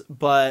scenarios,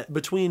 but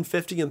between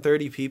 50 and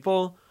 30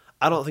 people,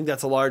 I don't think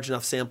that's a large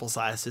enough sample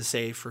size to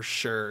say for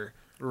sure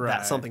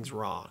that something's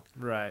wrong.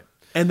 Right.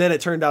 And then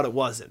it turned out it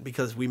wasn't,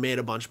 because we made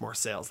a bunch more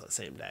sales that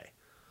same day.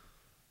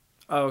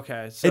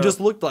 Okay. So It just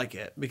looked like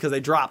it because they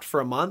dropped for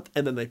a month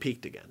and then they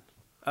peaked again.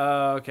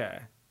 Okay.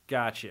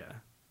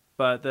 Gotcha.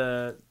 But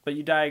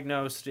you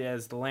diagnosed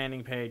as the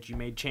landing page, you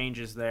made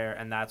changes there,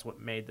 and that's what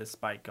made the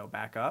spike go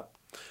back up?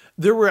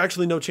 There were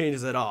actually no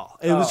changes at all.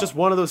 It was Oh. just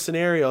one of those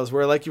scenarios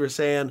where, like you were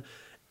saying,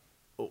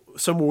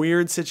 some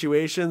weird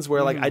situations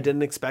where like I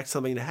didn't expect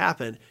something to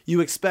happen.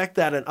 You expect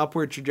that an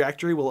upward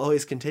trajectory will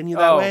always continue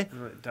that way.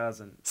 It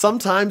doesn't.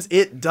 Sometimes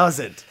it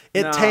doesn't.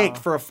 It No. tanked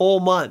for a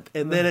full month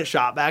and then it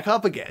shot back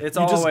up again. It's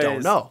you always, just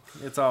don't know.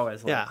 It's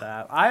always like Yeah.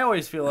 that. I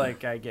always feel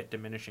like I get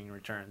diminishing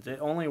returns. It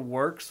only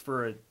works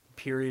for a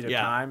period of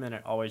Yeah. time, and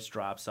it always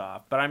drops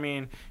off. But I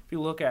mean, if you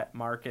look at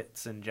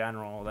markets in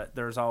general, that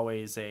there's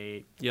always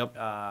a Yep.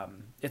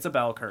 it's a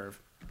bell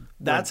curve.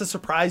 That's a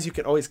surprise you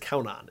can always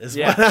count on.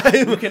 Yeah,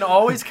 you can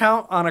always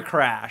count on a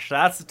crash.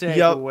 That's the Yep.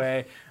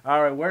 takeaway.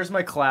 All right, where's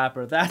my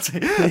clapper? That's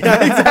it.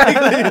 Yeah,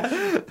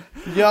 exactly.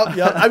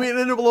 Yep. I mean,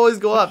 and it will always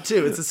go up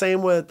too. It's the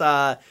same with,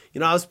 I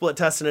was split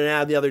testing an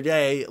ad the other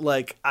day.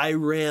 Like I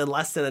ran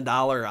less than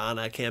 $1 on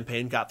a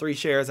campaign, got 3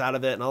 shares out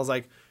of it. And I was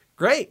like,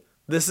 great,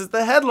 this is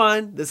the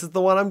headline. This is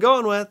the one I'm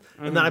going with.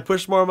 And then I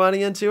pushed more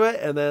money into it.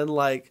 And then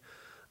like,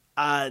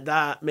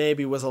 that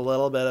maybe was a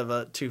little bit of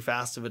a too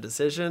fast of a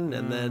decision.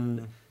 And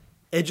then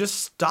it just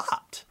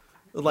stopped.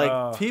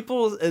 Like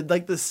people,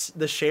 like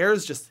the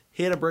shares just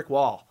hit a brick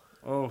wall.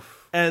 Oh,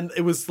 And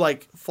it was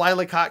like fly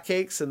like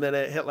hotcakes, and then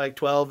it hit like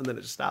 12, and then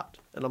it just stopped.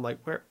 And I'm like,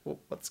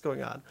 what's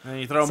going on? and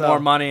you throw So- more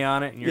money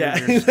on it, and Yeah.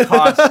 your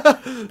cost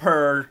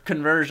per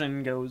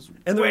conversion goes.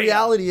 And the way up.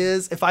 reality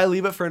is, if I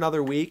leave it for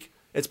another week,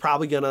 it's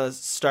probably going to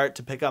start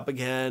to pick up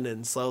again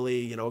and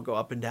slowly, go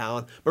up and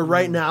down. But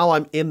right now,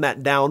 I'm in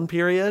that down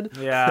period.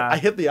 Yeah. I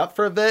hit the up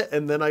for a bit,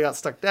 and then I got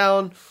stuck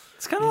down.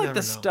 It's kind of You like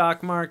never the know.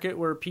 stock market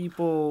where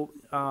people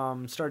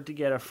start to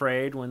get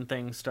afraid when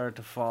things start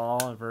to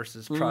fall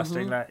versus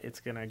trusting that it's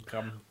going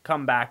to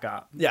come back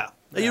up. Yeah,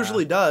 it Yeah.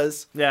 usually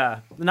does. Yeah.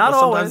 But Not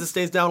sometimes always. it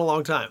stays down a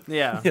long time.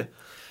 Yeah. Yeah.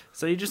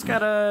 So you just got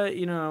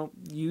to,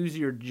 use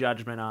your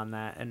judgment on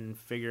that and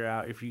figure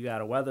out if you got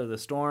to weather the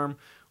storm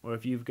or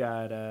if you've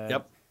got to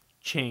Yep.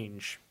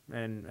 change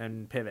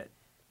and pivot.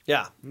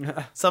 Yeah.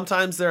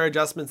 Sometimes there are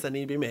adjustments that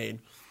need to be made,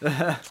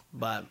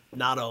 but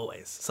not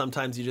always.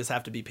 Sometimes you just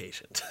have to be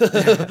patient.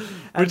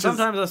 And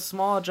sometimes a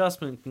small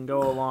adjustment can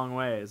go a long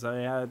ways. I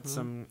had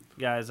some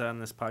guys on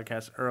this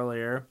podcast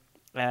earlier,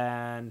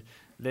 and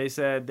they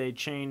said they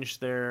changed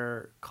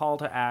their call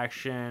to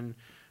action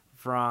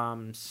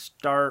from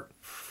start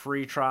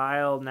free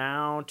trial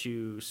now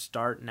to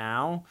start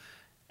now,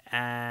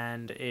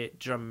 and it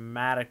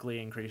dramatically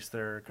increased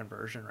their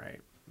conversion rate.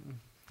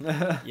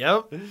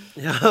 Yep.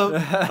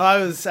 I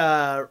was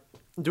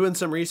doing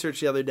some research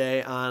the other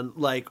day on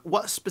like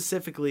what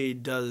specifically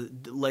does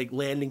like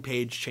landing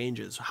page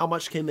changes. How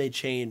much can they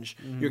change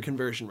your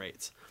conversion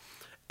rates?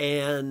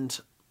 And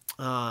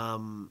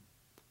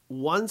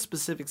one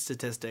specific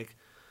statistic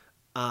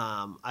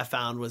I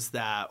found was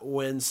that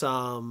when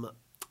some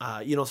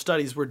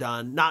studies were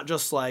done, not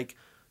just like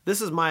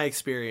this is my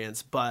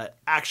experience, but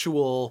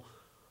actual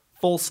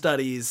full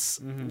studies,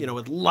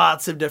 with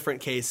lots of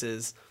different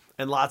cases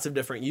and lots of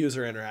different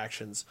user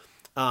interactions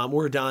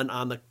were done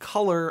on the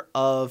color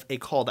of a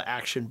call to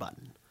action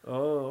button.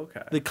 Oh,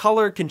 okay. The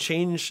color can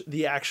change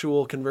the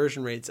actual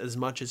conversion rates as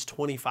much as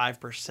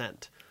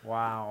 25%.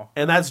 Wow.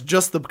 And that's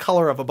just the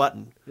color of a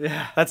button.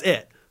 Yeah. That's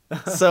it.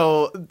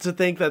 So to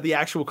think that the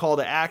actual call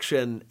to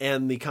action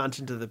and the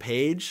content of the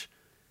page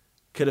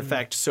could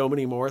affect so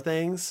many more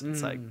things,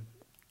 it's like,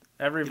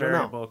 Every You don't know.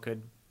 variable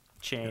could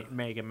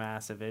make a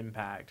massive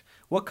impact.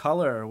 What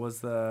color was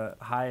the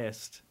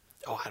highest?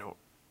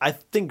 I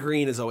think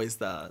green is always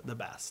the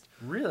best,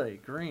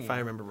 Really? Green? if I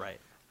remember right.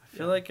 I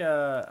feel like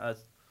a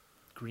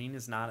green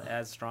is not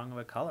as strong of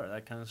a color.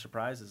 That kind of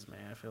surprises me.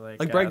 I feel like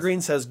Bright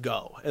green says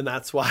go, and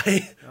that's why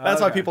why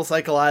Okay. people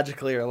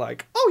psychologically are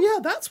like, oh yeah,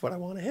 that's what I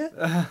want to hit.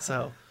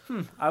 So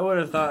I would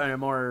have thought a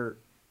more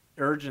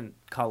urgent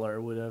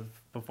color would have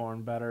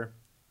performed better.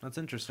 That's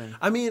interesting.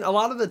 I mean, a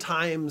lot of the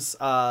times,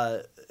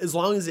 as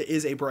long as it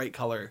is a bright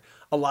color,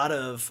 a lot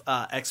of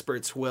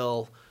experts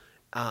will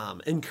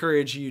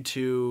encourage you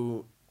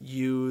to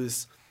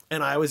use,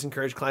 and I always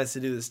encourage clients to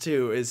do this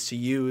too, is to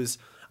use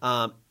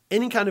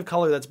any kind of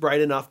color that's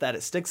bright enough that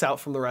it sticks out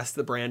from the rest of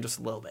the brand just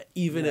a little bit,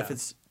 even if Yeah.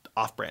 it's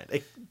off-brand.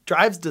 It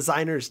drives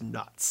designers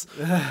nuts,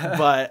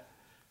 but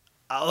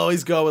I'll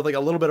always go with like a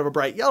little bit of a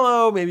bright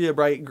yellow, maybe a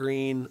bright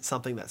green,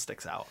 something that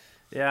sticks out.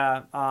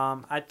 Yeah,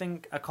 I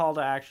think a call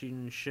to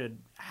action should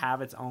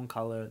have its own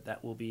color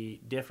that will be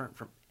different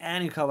from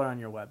any color on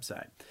your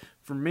website.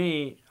 For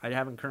me, I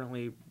haven't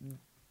currently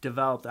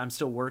developed, I'm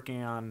still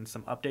working on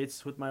some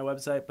updates with my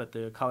website, but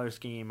the color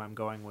scheme I'm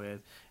going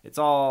with, it's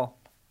all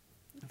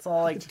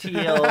like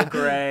teal,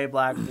 gray,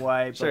 black,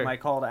 white, Sure. but my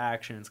call to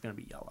action is going to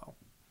be yellow.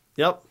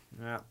 Yep.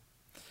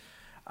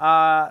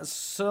 Yeah.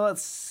 So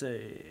let's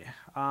see.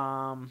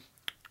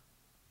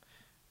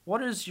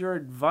 What is your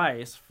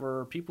advice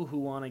for people who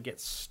want to get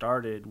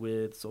started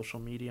with social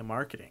media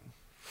marketing?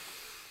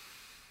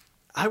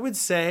 I would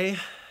say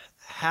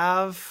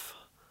have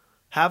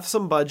have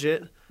some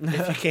budget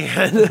if you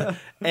can,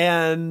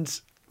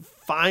 and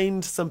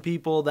find some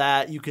people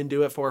that you can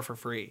do it for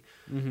free.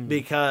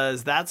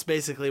 Because that's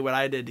basically what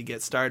I did to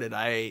get started.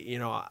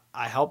 I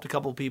helped a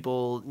couple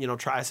people,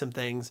 try some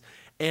things,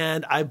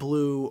 and I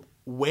blew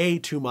way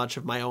too much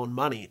of my own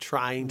money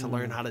trying to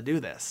learn how to do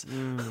this.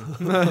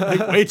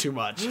 Like, way too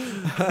much.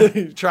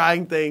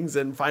 Trying things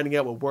and finding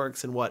out what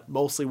works and what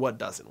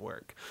doesn't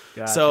work.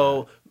 Gotcha.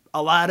 So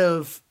a lot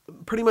of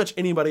pretty much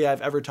anybody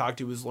I've ever talked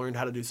to who's learned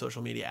how to do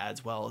social media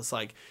ads well, it's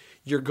like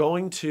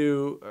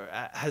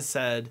has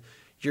said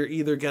you're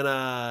either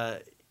gonna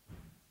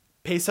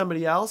pay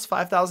somebody else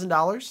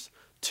 $5,000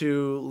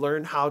 to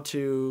learn how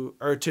to,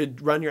 or to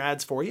run your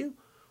ads for you,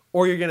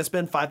 or you're going to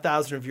spend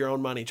 $5,000 of your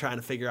own money trying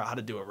to figure out how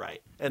to do it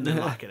right and then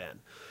lock it in.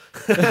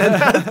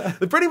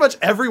 Pretty much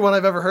everyone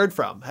I've ever heard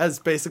from has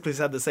basically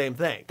said the same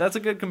thing. That's a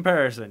good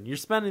comparison. You're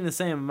spending the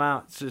same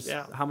amount. It's just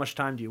how much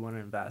time do you want to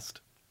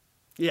invest?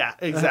 Yeah,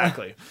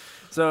 exactly.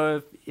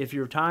 So if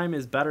your time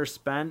is better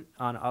spent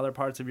on other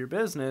parts of your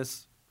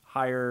business,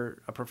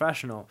 hire a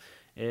professional.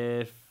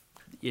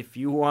 If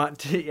you want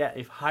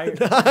to,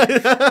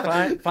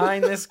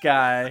 find this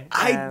guy.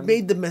 I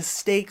made the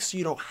mistake so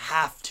you don't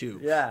have to.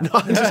 Yeah.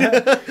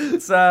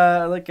 It's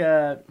like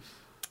a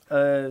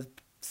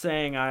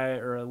saying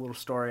or a little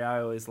story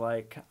I always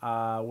like,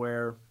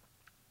 where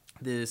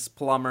this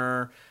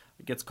plumber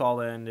gets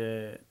called in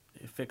to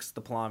fix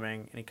the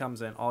plumbing, and he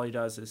comes in. All he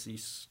does is he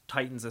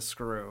tightens a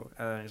screw,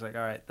 and he's like,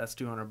 "All right, that's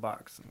 $200."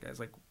 And the guy's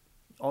like,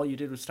 "All you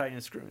did was tighten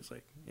a screw." He's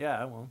like,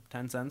 "Yeah, well,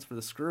 10 cents for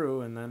the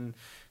screw, and then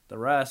the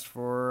rest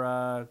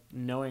for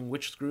knowing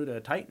which screw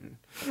to tighten."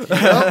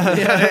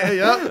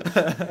 Yep.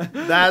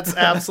 That's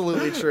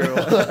absolutely true.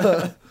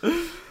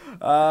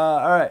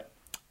 All right.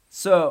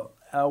 So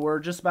we're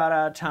just about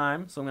out of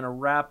time, so I'm going to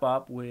wrap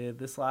up with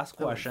this last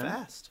question.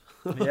 Fast.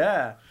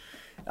 Yeah.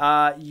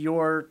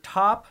 Your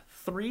top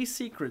 3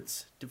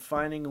 secrets to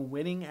finding a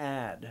winning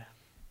ad.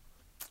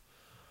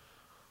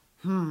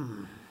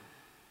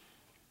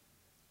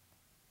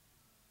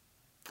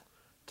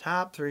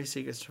 Top 3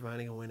 secrets to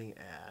finding a winning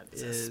ad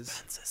is...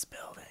 Suspense is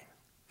building.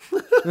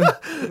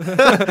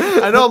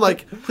 I know, I'm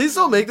like, please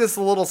don't make this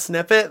a little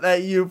snippet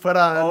that you put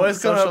on Oh,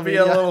 it's going to be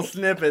media. a little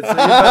snippet, so you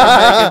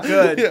better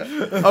make it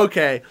good. Yeah.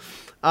 Okay.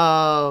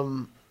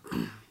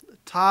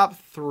 Top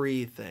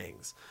 3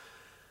 things.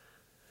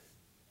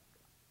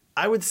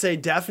 I would say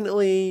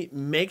definitely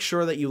make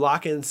sure that you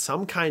lock in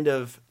some kind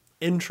of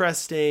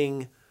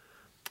interesting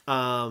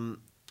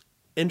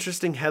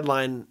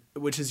headline,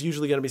 which is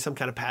usually going to be some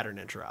kind of pattern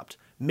interrupt.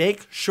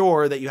 Make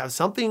sure that you have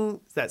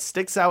something that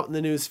sticks out in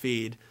the news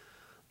feed,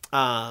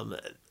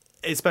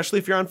 especially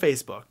if you're on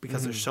Facebook,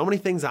 because there's so many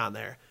things on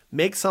there.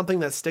 Make something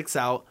that sticks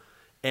out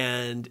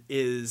and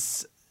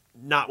is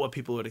not what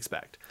people would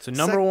expect. So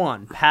number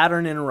 1,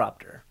 pattern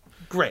interrupter.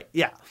 Great,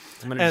 yeah.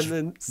 I'm gonna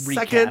then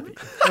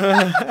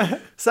recap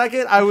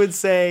second, I would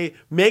say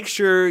make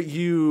sure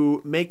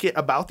you make it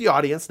about the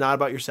audience, not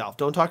about yourself.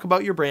 Don't talk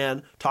about your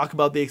brand. Talk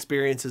about the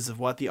experiences of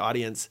what the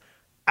audience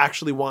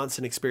actually wants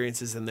and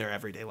experiences in their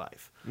everyday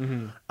life.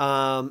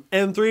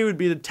 And 3 would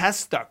be to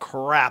test the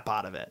crap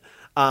out of it.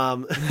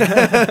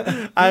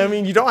 I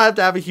mean, you don't have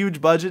to have a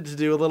huge budget to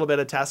do a little bit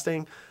of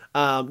testing.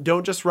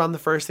 Don't just run the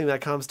first thing that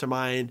comes to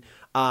mind.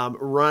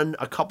 Run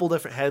a couple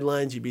different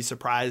headlines. You'd be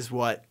surprised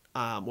what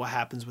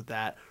happens with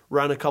that.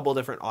 Run a couple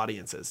different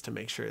audiences to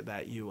make sure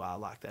that you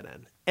lock that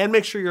in, and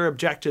make sure your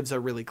objectives are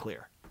really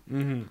clear.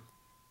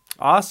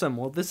 Awesome.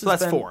 Well,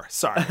 that's 4.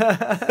 Sorry.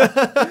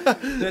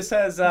 This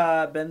has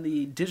been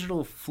the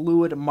Digital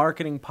Fluid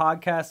Marketing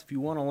Podcast. If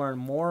you want to learn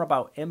more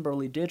about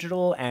Emberly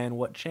Digital and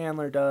what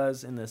Chandler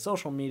does in the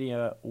social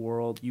media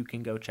world, you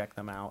can go check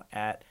them out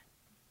at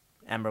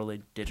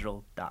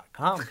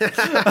emberlydigital.com.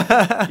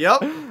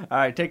 Yep. All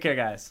right. Take care,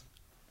 guys.